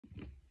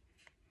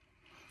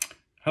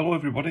Hello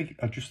everybody,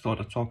 I just thought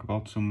I'd talk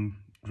about some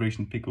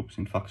recent pickups.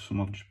 In fact, some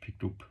I've just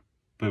picked up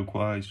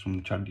book-wise from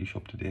the charity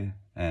shop today.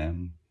 A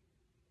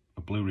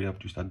Blu-ray I've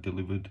just had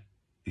delivered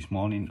this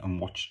morning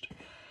and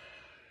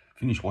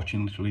finished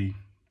watching literally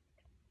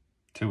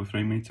 2 or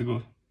 3 minutes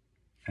ago.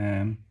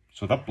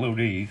 So that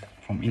Blu-ray is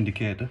from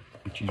Indicator,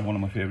 which is one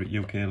of my favourite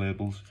UK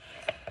labels.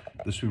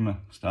 The Swimmer,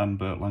 starring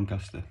Burt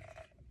Lancaster.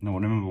 Now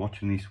I remember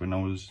watching this when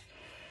I was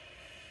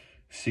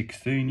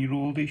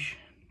 16-year-old-ish.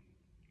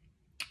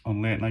 On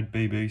late night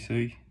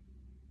BBC,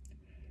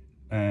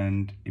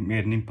 and it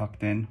made an impact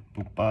then,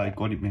 but by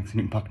God it makes an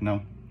impact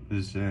now.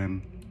 There's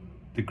the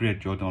great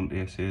Joe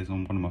Dante says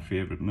on one of my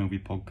favourite movie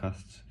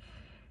podcasts,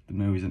 The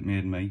Movies That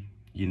Made Me,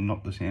 you're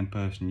not the same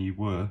person you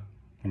were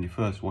when you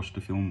first watched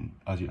the film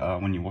as you are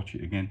when you watch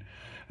it again.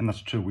 And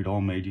that's true with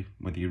all media,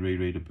 whether you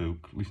reread a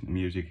book, listen to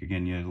music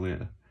again years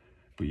later.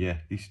 But yeah,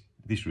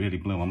 this really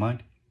blew my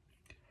mind.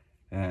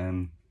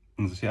 And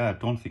as I say, I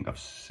don't think I've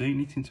seen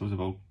it since I was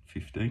about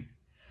 15.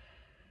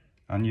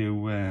 I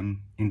knew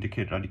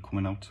Indicator had it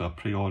coming out, so I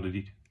pre-ordered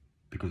it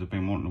because I've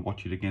been wanting to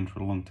watch it again for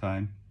a long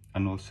time. I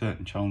know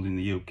certain channels in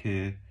the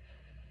UK,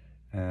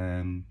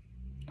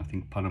 I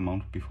think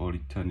Paramount, before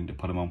it turned into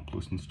Paramount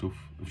Plus and stuff,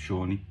 have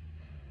shown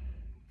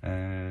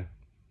it.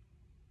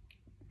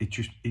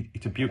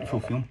 It's a beautiful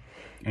film,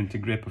 and it's a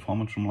great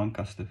performance from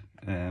Lancaster.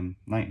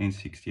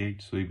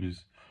 1968, so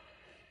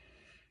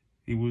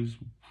he was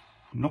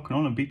knocking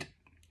on a bit,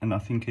 and I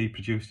think he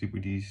produced it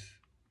with his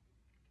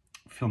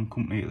film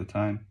company at the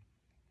time.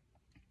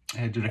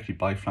 Directed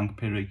by Frank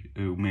Perry,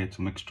 who made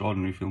some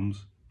extraordinary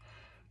films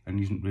and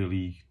isn't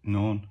really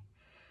known.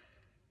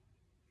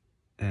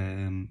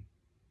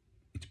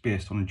 It's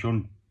based on a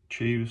John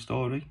Cheever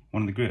story,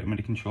 one of the great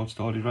American short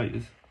story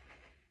writers,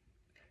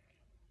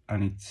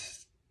 and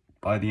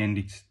by the end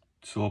it's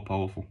so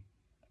powerful.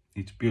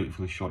 It's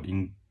beautifully shot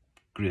in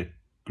great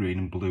green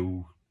and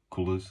blue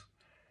colours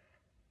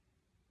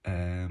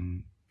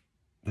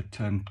that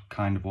turn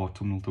kind of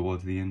autumnal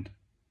towards the end,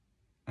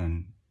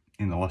 and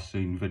in the last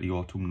scene, very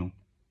autumnal.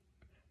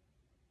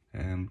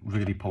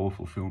 Really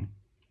powerful film.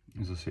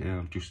 As I say,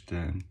 I've just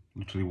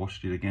literally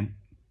watched it again.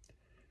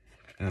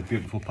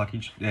 Beautiful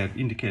package.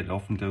 Indicator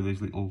often do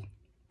these little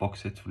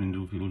box sets for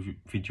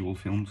individual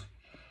films.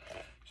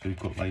 So you've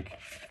got like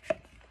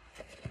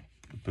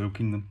the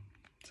book in them.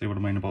 See what I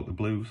mean about the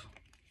blues?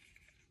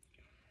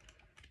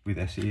 With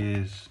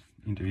essays,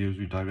 interviews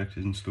with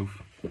directors and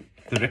stuff.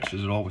 The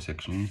extras are always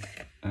excellent.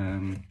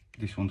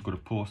 This one's got a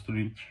poster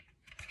in,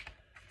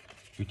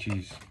 which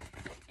is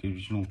the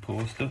original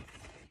poster,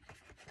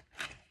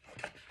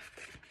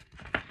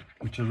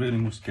 which I really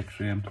must get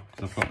framed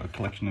because I've got a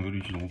collection of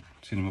original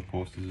cinema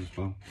posters as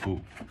well, but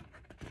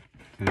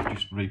they're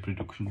just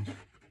reproductions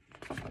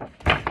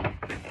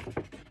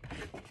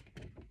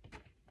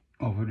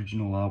of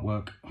original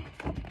artwork.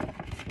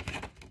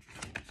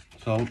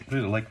 So I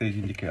really like these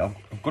Indicators.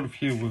 I've got a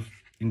few of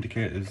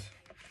Indicators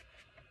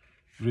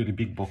really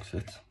big box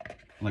sets,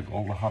 like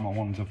all the Hammer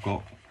ones I've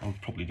got. I'll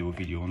probably do a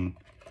video on them.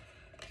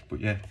 But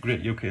yeah,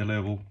 great UK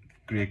label,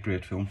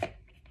 great film.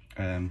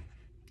 I'd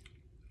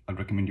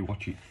recommend you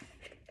watch it.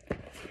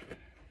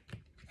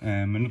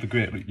 Another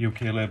great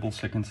UK label,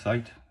 Second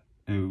Sight,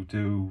 who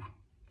do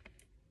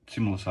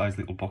similar sized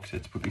little box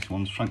sets, but this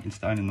one's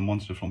Frankenstein and the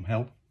Monster from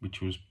Hell,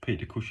 which was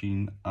Peter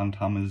Cushing and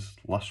Hammer's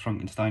last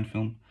Frankenstein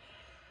film.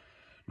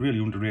 Really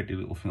underrated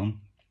little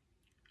film.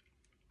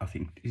 I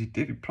think, is it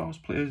David Prowse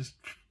plays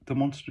the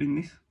monster in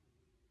this?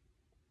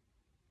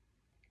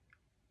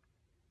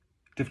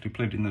 Definitely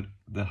played in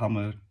the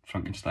Hammer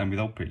Frankenstein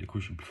without Peter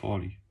Cushing before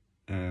he,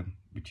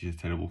 which is a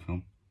terrible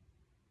film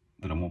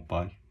that I won't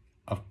buy.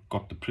 I've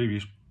got the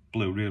previous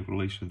Blu-ray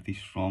release of this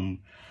from,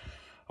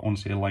 I want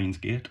to say,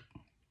 Lionsgate,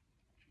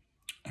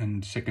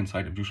 and Second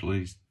Sight have just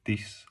released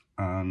this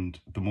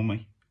and The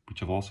Mummy,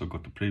 which I've also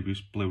got the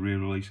previous Blu-ray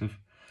release of,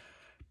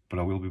 but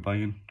I will be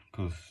buying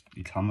because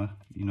it's Hammer,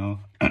 you know.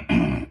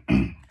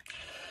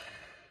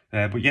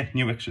 But yeah,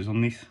 new extras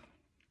on this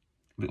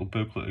little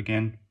booklet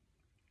again.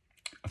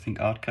 I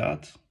think art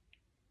cards.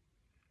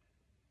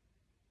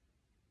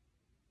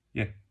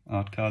 Yeah,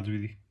 art cards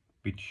really,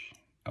 which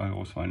I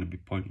always find a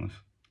bit pointless.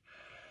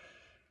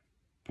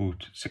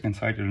 But Second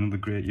Sight are another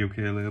great UK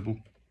label.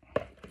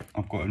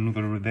 I've got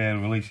another of their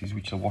releases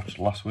which I watched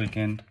last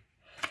weekend.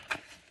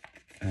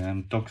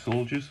 Dog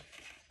Soldiers.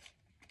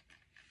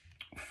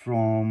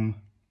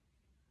 From,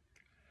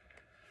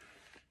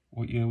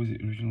 what year was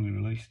it originally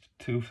released?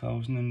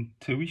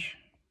 2002-ish.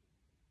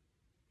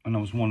 And I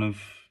was one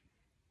of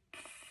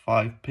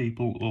 5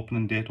 people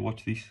opening day to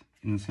watch this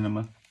in the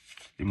cinema,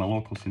 in my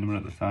local cinema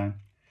at the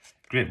time.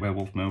 Great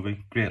werewolf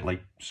movie, great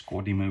like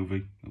squaddy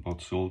movie about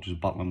soldiers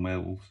battling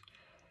werewolves.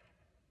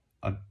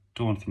 I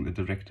don't think the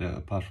director,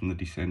 apart from The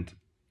Descent,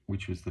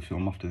 which was the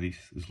film after this,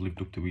 has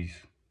lived up to his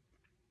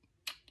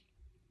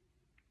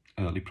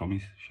early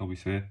promise, shall we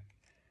say.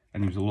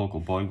 And he was a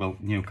local boy, well,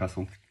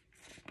 Newcastle,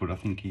 but I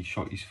think he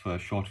shot his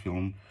first short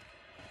film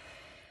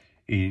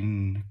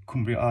in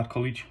Cumbria Art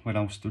College when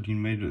I was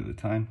studying media at the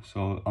time.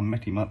 So I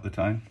met him at the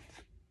time,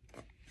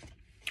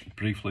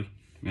 briefly,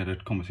 We had a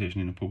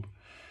conversation in a pub.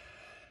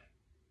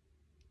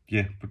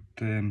 Yeah, but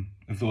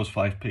of those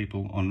 5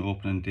 people on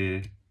opening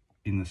day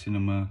in the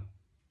cinema,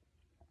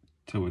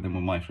 2 of them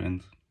were my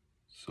friends.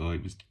 So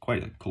it was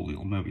quite a cool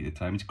little movie at the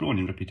time. It's grown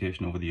in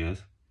reputation over the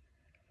years.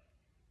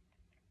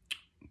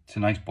 It's a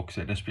nice box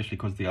set, especially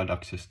because they had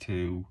access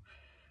to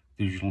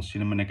the original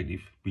cinema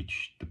negative,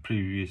 which the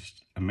previous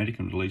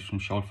American release from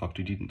Shout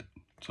Factory didn't.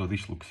 So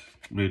this looks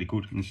really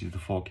good, and this is the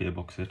 4K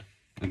box set.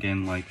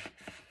 Again, like,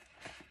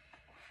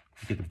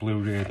 you get the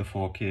Blu-ray, the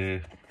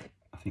 4K,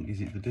 I think,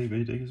 is it the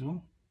DVD as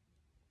well?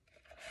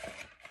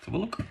 Let's have a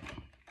look.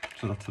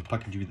 So that's the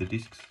package with the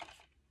discs,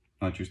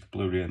 not just the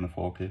Blu-ray and the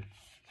 4K.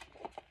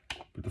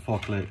 But the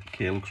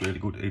 4K looks really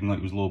good, even though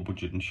it was low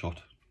budget and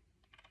shot,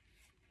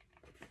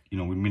 you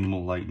know, with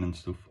minimal lighting and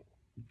stuff.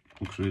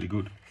 Looks really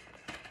good.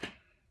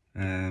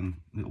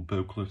 Little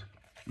booklet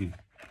with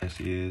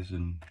essays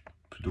and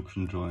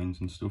production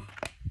drawings and stuff.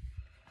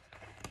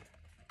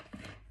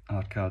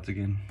 Art cards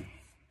again.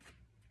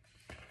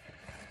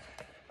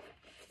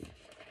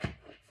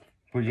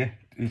 But yeah,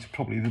 it's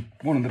probably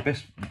one of the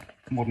best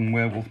modern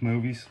werewolf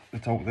movies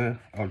that's out there.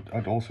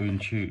 I'd also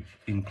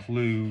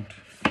include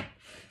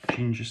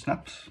Ginger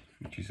Snaps,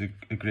 which is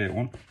a great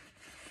one,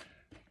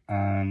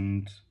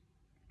 and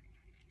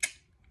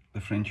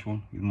the French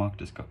one with Marc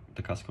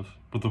Dacascos,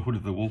 Brotherhood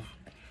of the Wolf,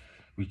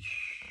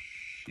 which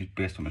is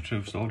based on a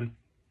true story.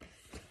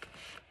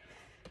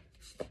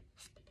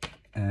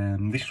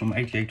 This from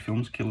 88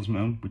 Films, Killer's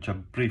Moon, which I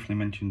briefly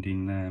mentioned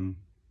in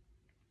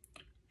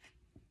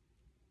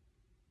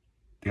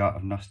the Art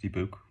of Nasty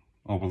book,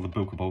 or well, the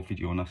book about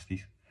video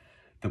nasties,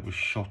 that was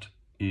shot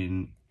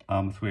in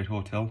Armathwaite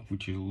Hotel,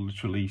 which is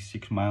literally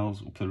 6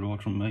 miles up the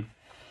road from me.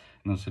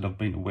 And I said I've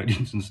been to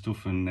weddings and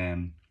stuff,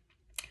 and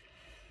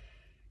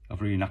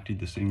I've reenacted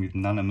the scene with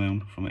Nana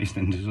Moon from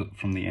EastEnders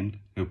from the end,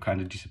 who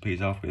kind of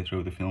disappears halfway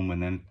through the film,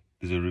 and then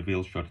there's a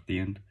reveal shot at the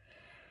end.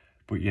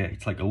 But yeah,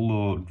 it's like a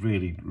low,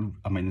 really,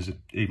 I mean, there's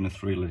even a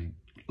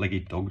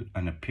 3-legged dog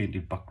and a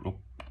painted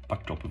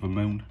backdrop of a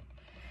moon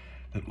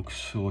that looks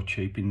so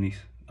cheap in this.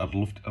 I'd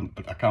love to,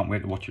 but I can't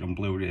wait to watch it on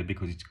Blu-ray,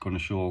 because it's going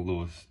to show all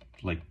those,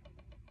 like,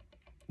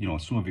 you know,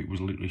 some of it was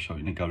literally shot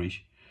in a garage.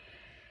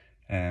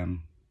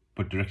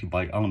 But directed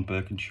by Alan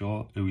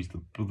Birkinshaw, who is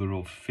the brother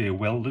of Faye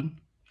Weldon.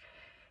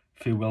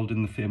 Faye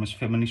Weldon, the famous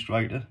feminist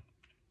writer,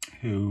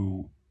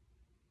 who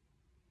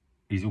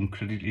is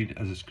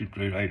uncredited as a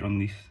scriptwriter on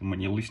this. And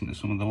when you listen to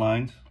some of the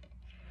lines,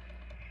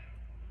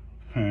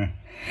 yeah,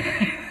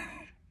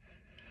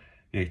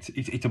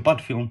 it's a bad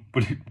film,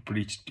 but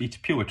it's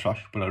pure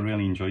trash. But I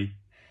really enjoy it.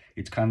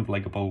 It's kind of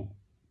like about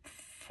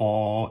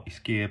 4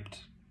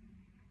 escaped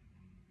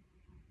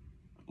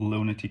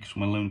lunatics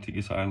from a lunatic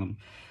asylum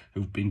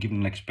who've been given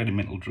an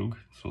experimental drug,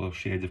 so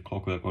shades of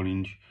Clockwork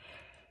Orange,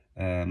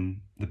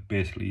 that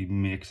basically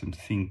makes them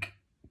think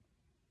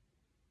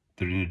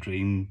they're in a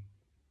dream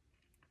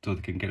so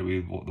they can get away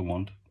with what they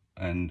want.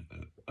 And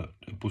a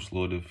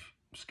busload of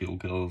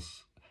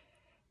schoolgirls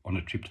on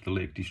a trip to the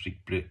Lake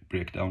District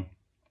break down,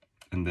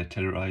 and they're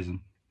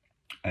terrorising.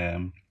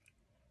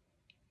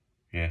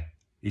 Yeah,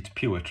 it's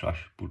pure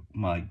trash, but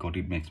my god,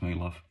 it makes me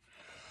laugh.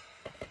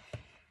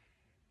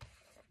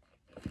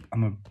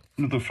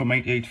 Another from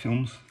 88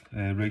 Films,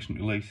 recent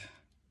release,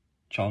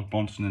 Charles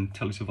Bronson and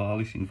Telly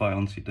Savalas in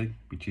Violent City,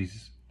 which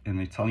is an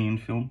Italian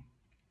film.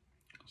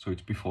 So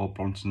it's before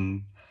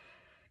Bronson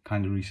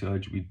kind of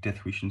resurged with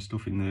Death Wish and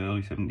stuff in the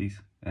early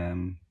 70s.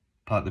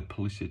 Part of the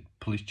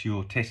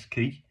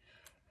Poliziotteschi,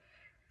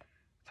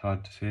 it's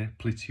hard to say,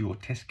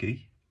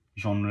 Poliziotteschi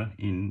genre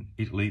in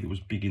Italy that was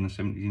big in the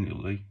 70s in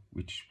Italy,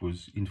 which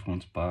was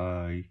influenced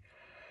by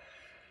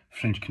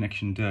French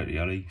Connection, Dirty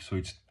Harry. So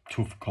it's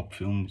tough cop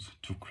films,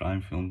 tough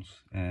crime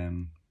films.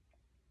 And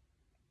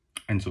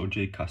so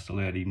J.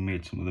 Castellari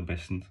made some of the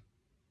best ones.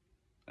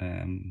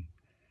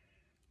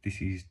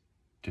 This is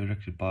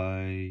directed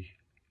by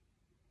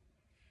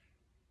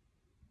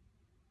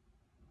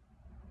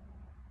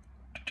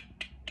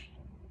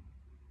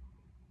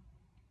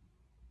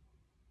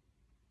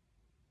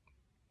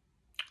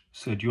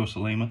Sergio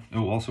Salema,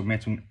 who also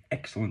made some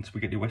excellent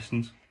spaghetti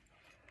westerns.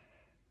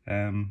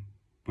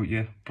 But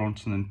yeah,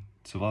 Bronson and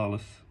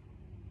Savalas,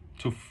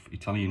 tough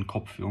Italian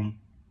cop film,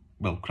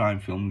 well, crime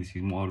film. This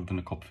is more than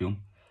a cop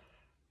film.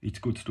 It's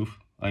good stuff.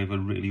 I have a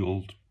really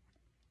old,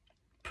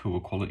 poor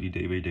quality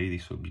DVD,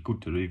 this would be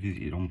good to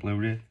revisit it on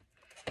Blu-ray.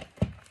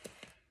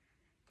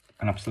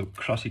 An absolute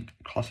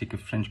classic of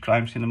French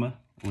crime cinema,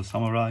 Le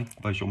Samurai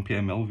by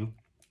Jean-Pierre Melville,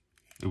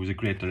 who was a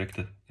great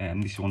director.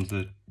 This one's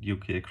the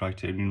UK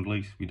Criterion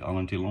release with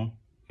Alain Delon,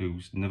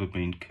 who's never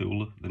been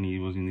cooler than he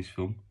was in this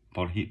film,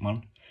 about a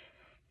hitman.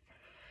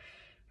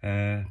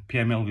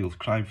 Pierre Melville's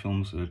crime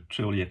films are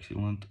truly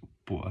excellent,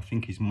 but I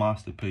think his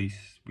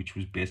masterpiece, which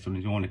was based on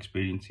his own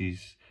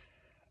experiences,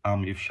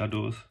 Army of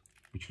Shadows,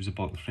 which was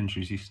about the French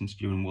resistance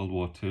during World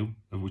War II,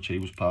 of which he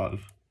was part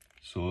of.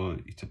 So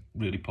it's a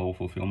really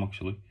powerful film,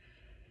 actually.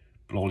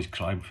 But all his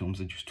crime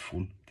films are just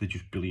fun. They're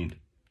just brilliant.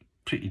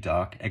 Pretty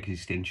dark,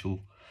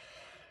 existential.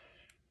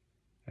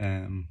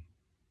 And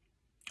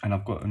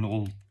I've got an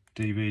old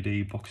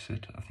DVD box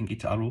set. I think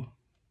it's Arrow,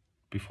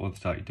 before they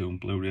started doing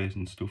Blu-rays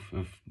and stuff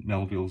of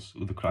Melville's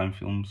other crime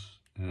films.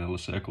 Le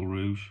Cercle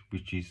Rouge,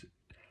 which is,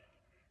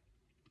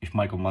 if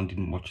Michael Mann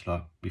didn't watch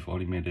that before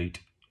he made Eat,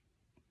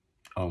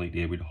 I'll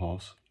Eat with a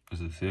Horse, as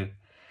they say.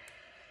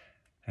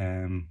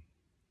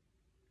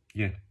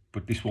 Yeah,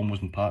 but this one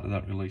wasn't part of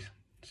that release.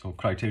 So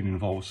Criterion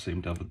have always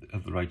seemed to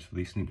have the rights for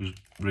this, and it was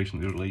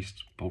recently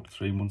released about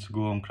 3 months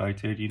ago on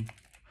Criterion.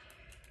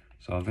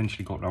 So I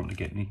eventually got round to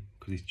getting it,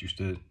 because it's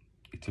just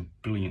it's a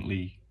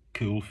brilliantly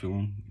cool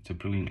film. It's a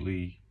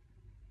brilliantly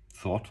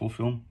thoughtful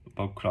film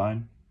about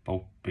crime,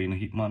 about being a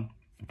hitman,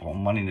 about a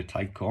man in a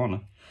tight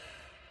corner.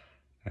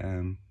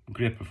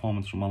 Great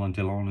performance from Alan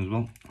Delon as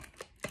well.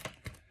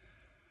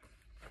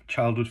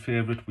 Childhood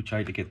favourite, which I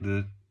had to get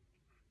and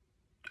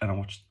I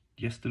watched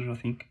yesterday, I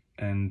think.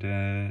 And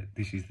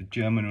this is the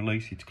German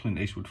release. It's Clint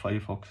Eastwood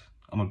Firefox.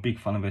 I'm a big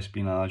fan of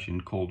espionage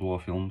and Cold War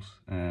films.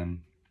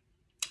 And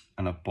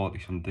I bought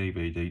this on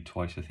DVD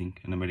twice, I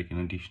think, an American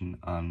edition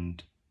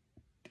and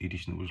the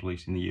edition that was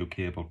released in the UK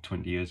about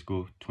 20 years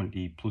ago,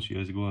 20 plus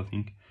years ago, I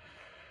think.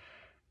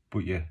 But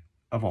yeah,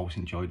 I've always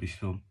enjoyed this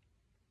film.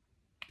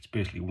 It's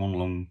basically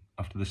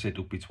after the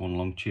setup, it's one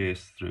long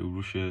chase through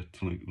Russia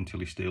until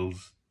he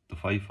steals the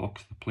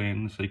Firefox,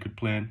 the secret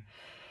plane.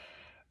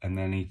 And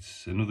then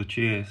it's another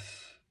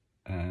chase,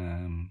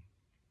 an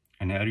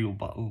aerial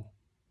battle.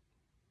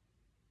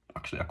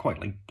 Actually, I quite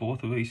like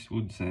both of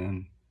Eastwood's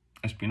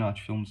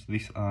espionage films,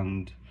 this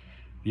and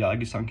The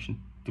Eiger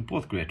Sanction. They're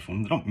both great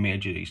fun. They're not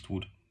major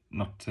Eastwood,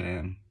 not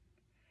I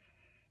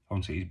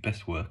won't say his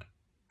best work,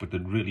 but they're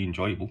really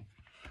enjoyable.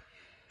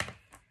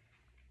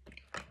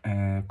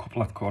 A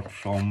couple I caught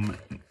from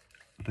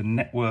the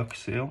Network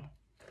sale,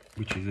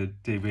 which is a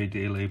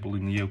DVD label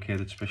in the UK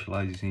that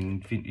specialises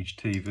in vintage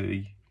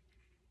TV.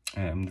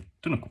 They've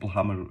done a couple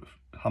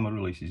Hammer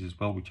releases as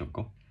well, which I've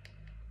got,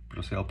 but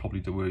I say I'll probably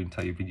do an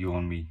entire video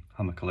on my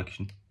Hammer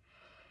collection.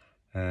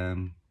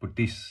 But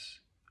this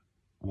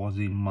was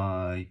in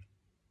my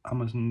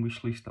Amazon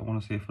wish list, I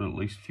want to say, for at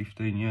least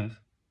 15 years.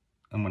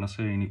 And when I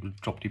say it was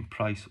dropped in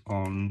price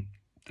on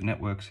the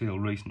Network sale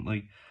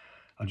recently,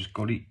 I just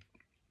got it.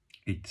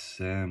 It's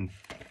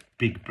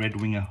Big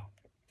Breadwinner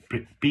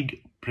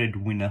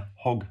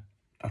Hog,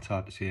 that's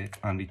hard to say,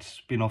 and it's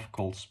spin-off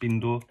called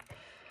Spindo.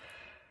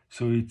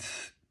 So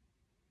it's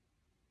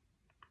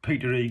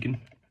Peter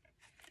Harrigan,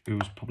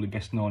 who's probably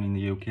best known in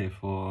the UK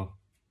for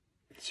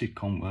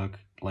sitcom work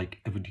like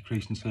Ever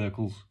Decreasing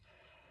Circles.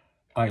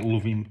 I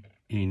love him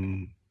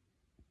in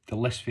the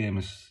less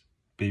famous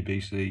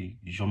BBC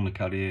Jean le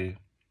Carré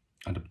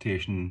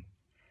adaptation,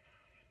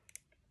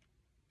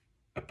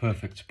 A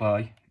Perfect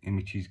Spy, in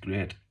which he's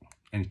great,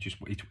 and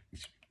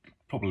it's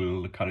probably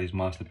Le Carré's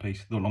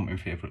masterpiece, though not my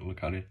favourite Le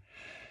Carré.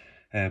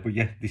 But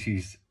yeah, this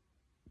is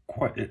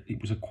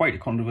it was quite a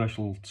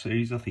controversial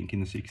series, I think,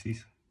 in the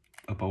 60s,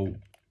 about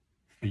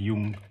a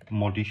young,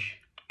 modish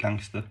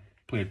gangster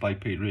played by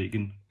Peter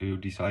Harrigan who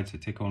decides to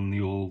take on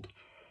the old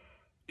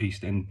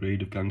East End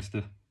breed of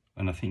gangster.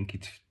 And I think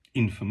it's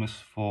infamous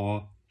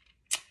for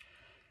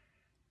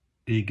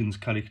Harrigan's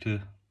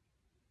character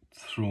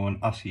throwing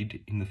acid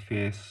in the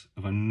face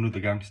of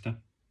another gangster,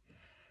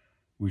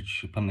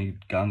 which apparently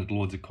garnered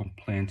loads of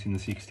complaints in the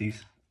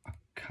 60s. I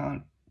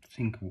can't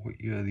think of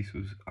what year this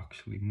was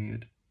actually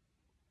made.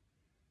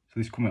 So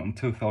this came out in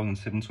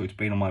 2007, so it's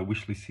been on my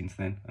wish list since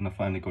then, and I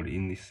finally got it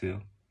in this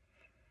sale.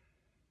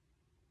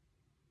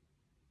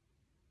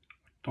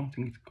 I don't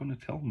think it's going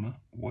to tell me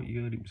what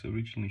year it was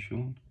originally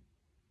shown.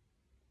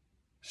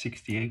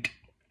 68,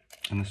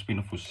 and the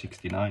spin-off was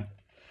 69.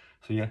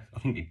 So yeah, I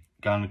think it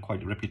garnered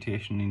quite a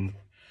reputation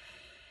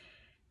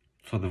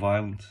for the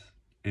violence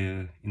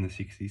in the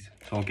 60s.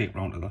 So I'll get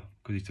round to that,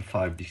 because it's a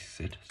 5-disc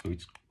set, so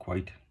it's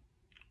going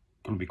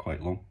to be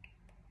quite long.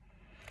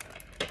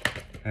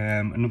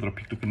 Another I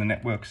picked up in the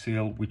Network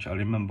sale, which I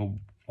remember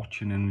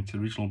watching in its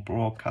original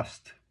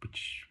broadcast,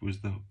 which was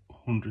the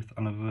 100th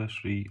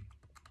anniversary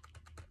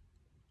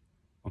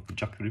of the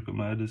Jack the Ripper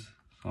murders.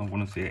 So I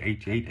want to say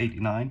 88,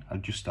 89. I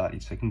just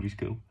started secondary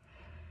school.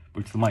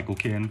 But it's the Michael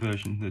Caine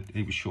version that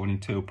it was shown in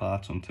 2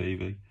 parts on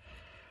TV.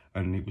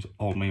 And it was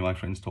all me and my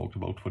friends talked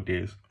about for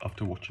days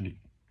after watching it.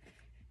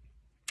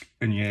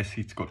 And yes,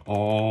 it's got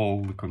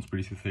all the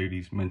conspiracy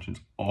theories,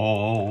 mentions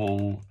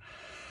all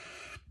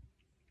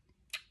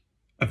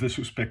of the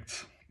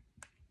suspects,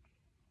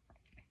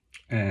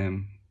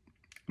 and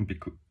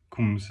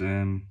comes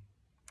to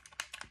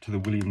the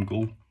William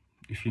Gull.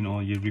 If you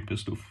know your Ripper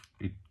stuff,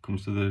 it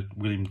comes to the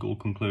William Gull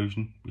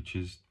conclusion, which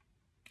is,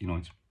 you know,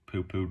 it's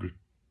poo-pooed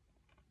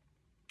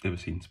ever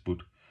since. But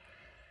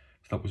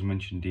that was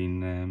mentioned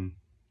in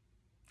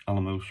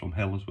Alamo's from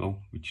Hell as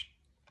well, which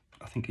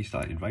I think he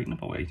started writing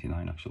about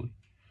 89 actually,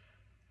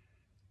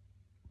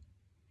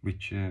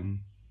 which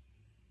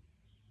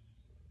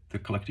the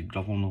collected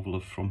gravel novel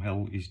of From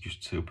Hell is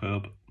just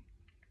superb,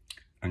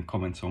 and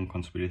comments on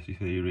conspiracy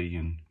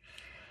theory,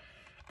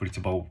 but it's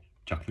about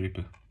Jack the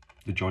Ripper.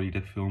 The Johnny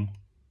Depp film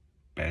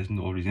bears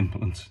no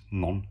resemblance,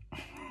 none.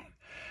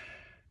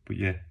 But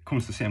yeah,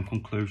 comes to the same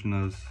conclusion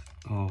as,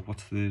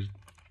 what's the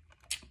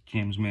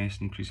James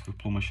Mason, Christopher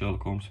Plummer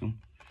Sherlock Holmes film.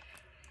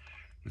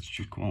 It's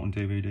just come out on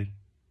DVD.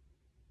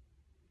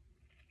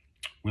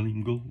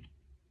 William Gould,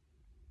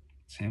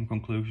 same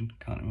conclusion,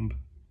 can't remember.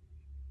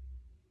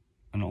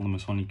 And all the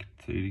Masonic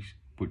theories,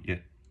 but yeah,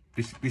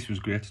 this was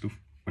great stuff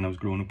when I was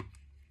growing up,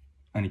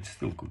 and it's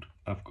still good.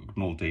 I've got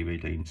an old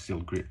DVD and it's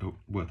still great,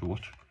 worth a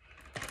watch.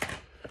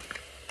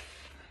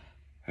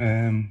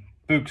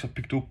 Books I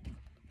picked up,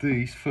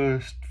 these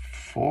first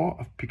 4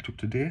 I've picked up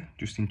today,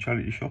 just in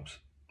charity shops.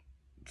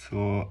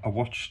 So I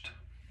rewatched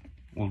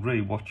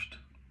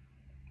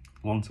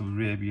Lawrence of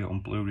Arabia on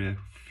Blu-ray a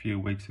few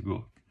weeks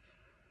ago,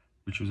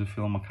 which was a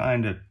film I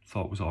kind of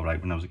thought was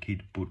alright when I was a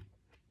kid, but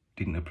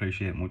didn't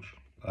appreciate much.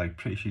 I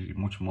appreciated it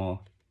much more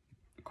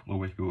a couple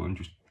of weeks ago, and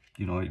just,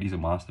 you know, it is a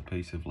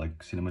masterpiece of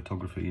like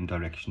cinematography and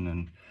direction.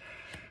 And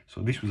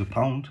so this was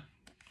 £1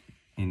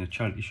 in a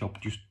charity shop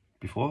just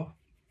before,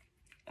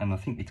 and I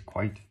think it's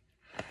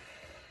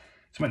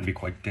meant to be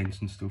quite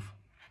dense and stuff,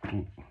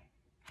 but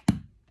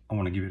I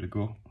want to give it a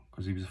go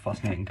because he was a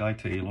fascinating guy,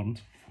 T.A.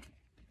 Lawrence.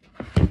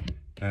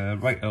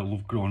 Writer I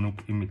loved growing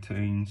up in my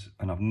teens,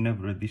 and I've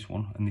never read this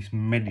one, and this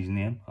made his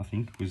name, I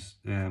think, was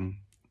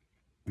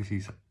this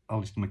is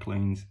Alistair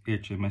MacLean's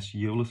HMS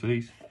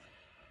Ulysses,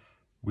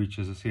 which,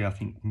 as I say, I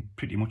think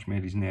pretty much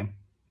made his name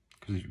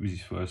because it was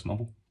his first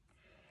novel.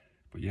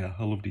 But yeah,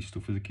 I loved his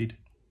stuff as a kid,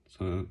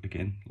 so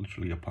again,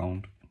 literally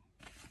 £1.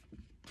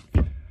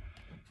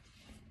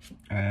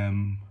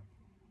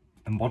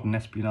 A modern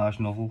espionage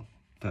novel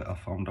that I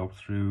found out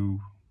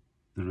through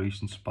the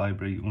recent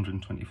Spybree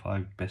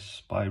 125 best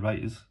spy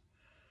writers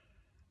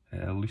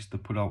list they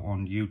put out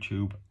on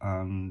YouTube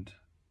and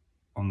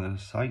on their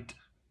site.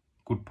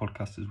 Good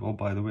podcast as well,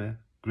 by the way.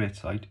 Great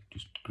site,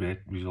 just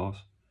great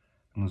resource.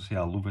 And as I say,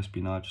 I love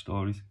espionage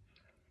stories,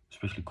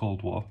 especially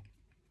Cold War.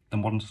 The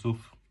modern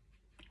stuff,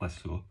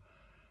 less so.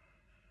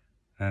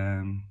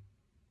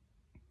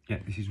 Yeah,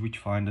 this is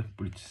Witchfinder,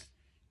 but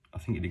I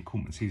think it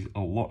encompasses a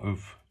lot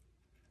of,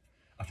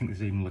 I think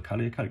there's even Le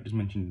Carré characters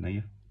mentioned in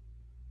here.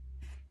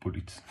 But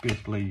it's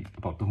basically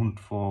about the hunt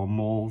for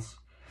moles.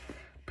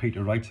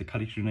 Peter Wright's a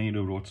character in here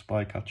who wrote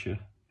Spycatcher.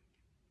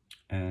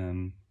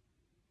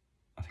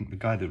 I think the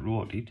guy that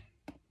wrote it,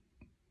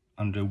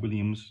 Andrew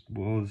Williams,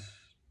 was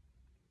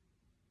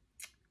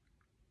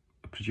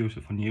a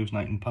producer for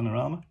Newsnight and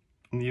Panorama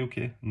in the UK,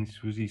 and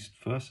this was his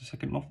first or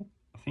second novel,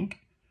 I think.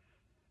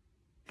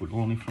 But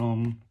only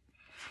from,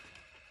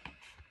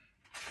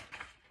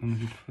 when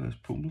was it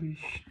first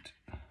published?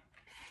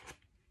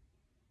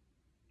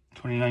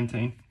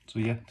 2019, so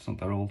yeah, it's not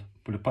that old,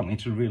 but apparently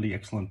it's a really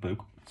excellent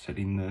book set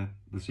in the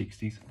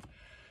 60s.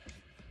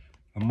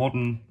 A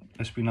modern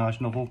espionage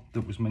novel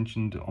that was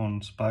mentioned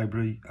on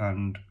Spybree,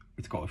 and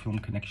it's got a film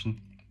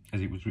connection as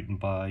it was written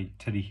by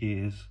Terry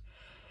Hayes,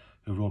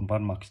 who wrote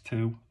Mad Max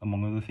 2,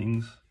 among other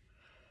things.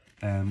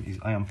 Is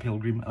I Am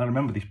Pilgrim. I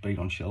remember this being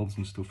on shelves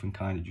and stuff and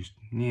kind of just,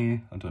 yeah,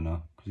 I don't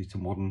know, because it's a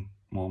more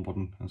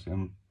modern.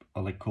 I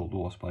like Cold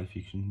War spy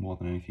fiction more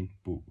than anything,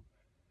 but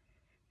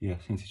yeah,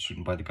 since it's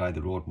written by the guy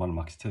that wrote Mad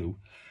Max 2,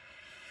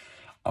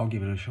 I'll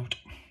give it a shot.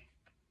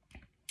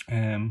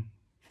 I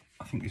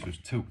think this was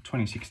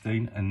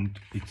 2016, and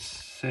it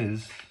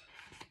says,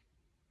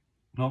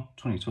 no,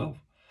 2012.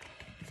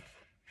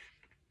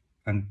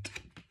 And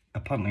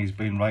apparently he's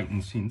been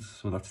writing since,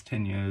 so that's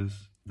 10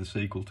 years, the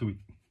sequel to it.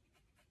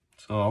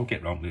 So I'll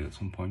get round to it at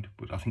some point,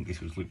 but I think this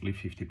was literally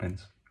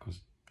 50p,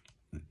 because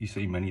you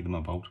see many of them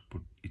about,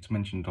 but it's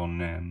mentioned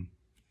on,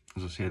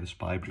 as I say, the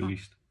Spybree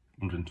list.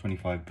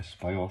 125 best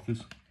spy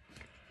authors.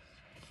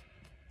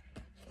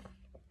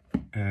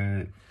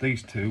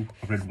 These two,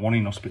 I read one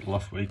in hospital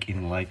last week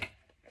in like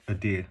a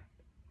day,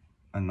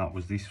 and that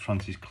was this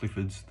Francis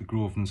Clifford's The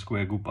Grosvenor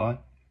Square Goodbye,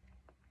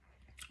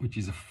 which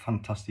is a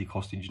fantastic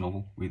hostage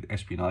novel with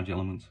espionage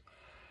elements.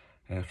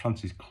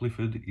 Francis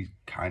Clifford is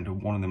kind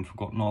of one of them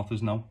forgotten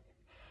authors now,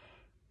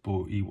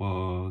 but he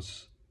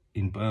was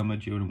in Burma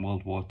during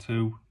World War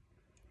II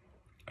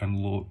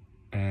and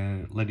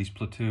led his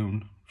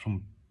platoon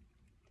from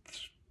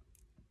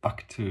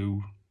back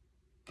to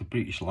the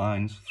British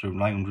lines through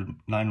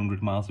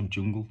 900 miles of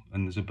jungle,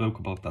 and there's a book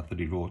about that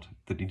he wrote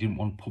that he didn't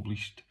want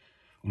published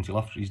until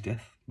after his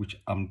death,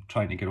 which I'm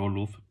trying to get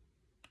all of.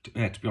 To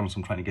be honest,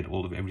 I'm trying to get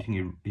all of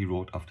everything he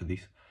wrote after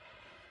this.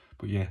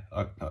 But yeah,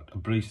 I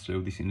breezed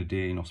through this in a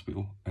day in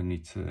hospital, and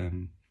it's a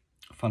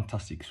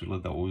fantastic thriller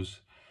that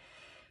was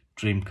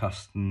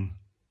dreamcasting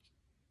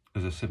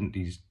as a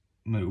 70s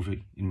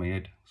movie in my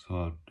head.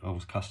 So I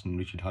was casting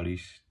Richard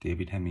Harris,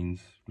 David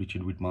Hemmings,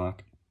 Richard Widmark.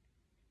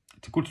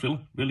 It's a good thriller,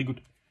 really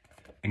good,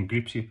 and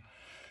grips you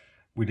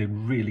with a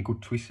really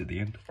good twist at the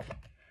end.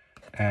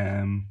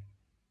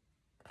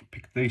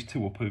 Picked these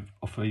two up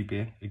off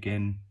eBay.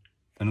 Again,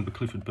 another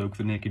Clifford book,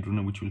 The Naked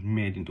Runner, which was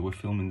made into a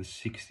film in the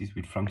 60s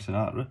with Frank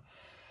Sinatra,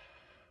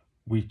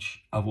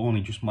 which I've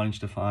only just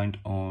managed to find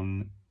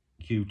on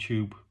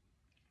YouTube.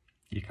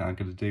 You can't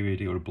get a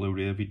DVD or a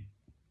Blu-ray of it,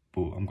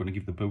 but I'm going to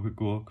give the book a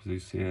go,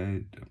 because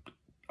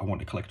I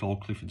want to collect all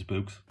Clifford's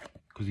books,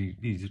 because he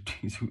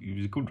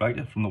was a good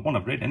writer, from the one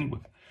I've read anyway.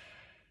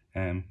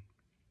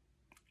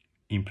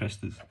 He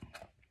impressed us.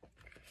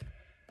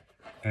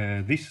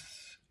 This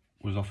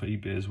was off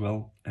eBay as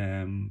well.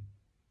 The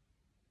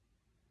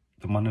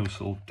Man Who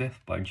Sold Death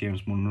by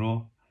James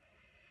Monroe,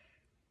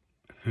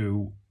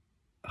 who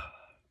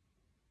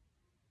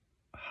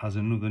has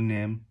another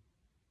name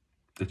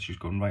that's just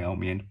gone right out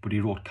my end, but he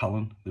wrote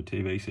Callan, the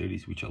TV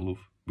series, which I love,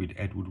 with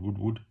Edward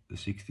Woodward, the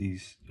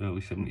 60s,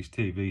 early 70s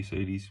TV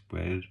series,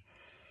 where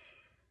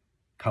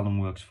Callan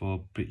works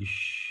for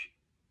British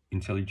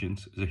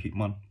intelligence as a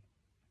hitman.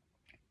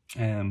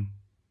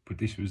 But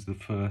this was the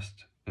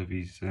first of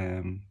his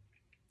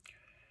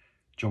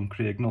John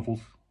Craig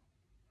novels,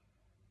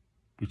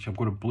 which I've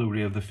got a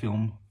Blu-ray of the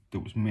film that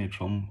was made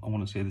from, I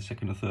want to say, the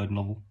second or third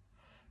novel,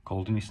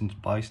 called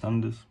Innocent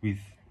Bystanders, with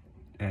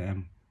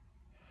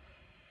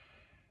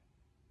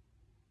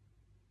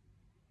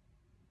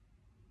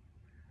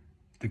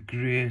the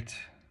great,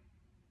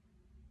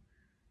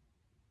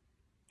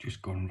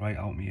 just gone right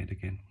out my head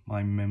again.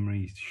 My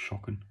memory is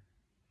shocking.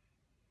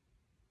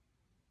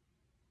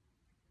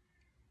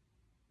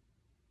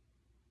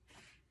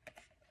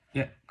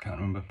 Yeah, can't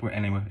remember. But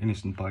anyway,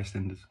 Innocent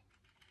Bystanders.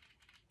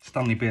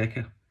 Stanley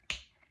Baker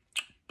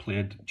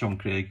played John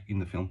Craig in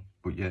the film.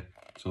 But yeah,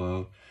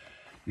 so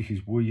this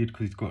is weird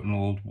because it's got an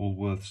old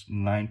Woolworths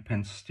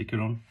 9p sticker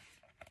on,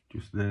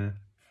 just there.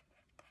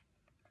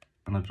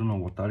 And I don't know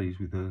what that is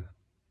with a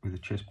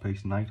chest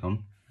piece knight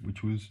on,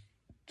 which was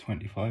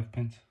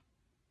 25p.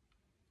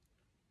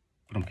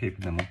 But I'm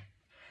keeping them on.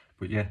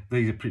 But yeah,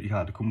 these are pretty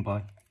hard to come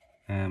by.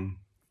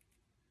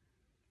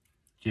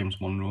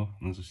 James Monroe,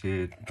 and as I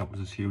say, that was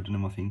a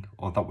pseudonym, I think,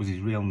 or that was his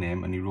real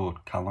name, and he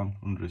wrote Callan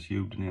under a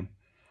pseudonym.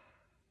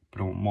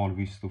 But I want more of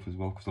his stuff as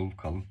well because I love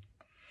Callan.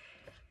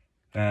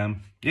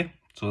 Yeah,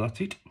 so that's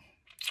it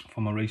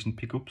for my recent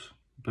pickups,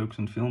 books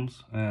and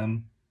films.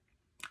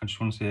 I just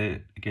want to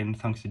say again,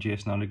 thanks to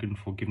Jason Harrigan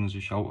for giving us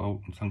a shout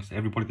out, and thanks to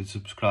everybody that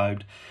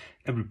subscribed,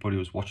 everybody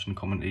who's watched and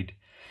commented.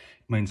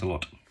 It means a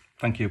lot.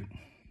 Thank you.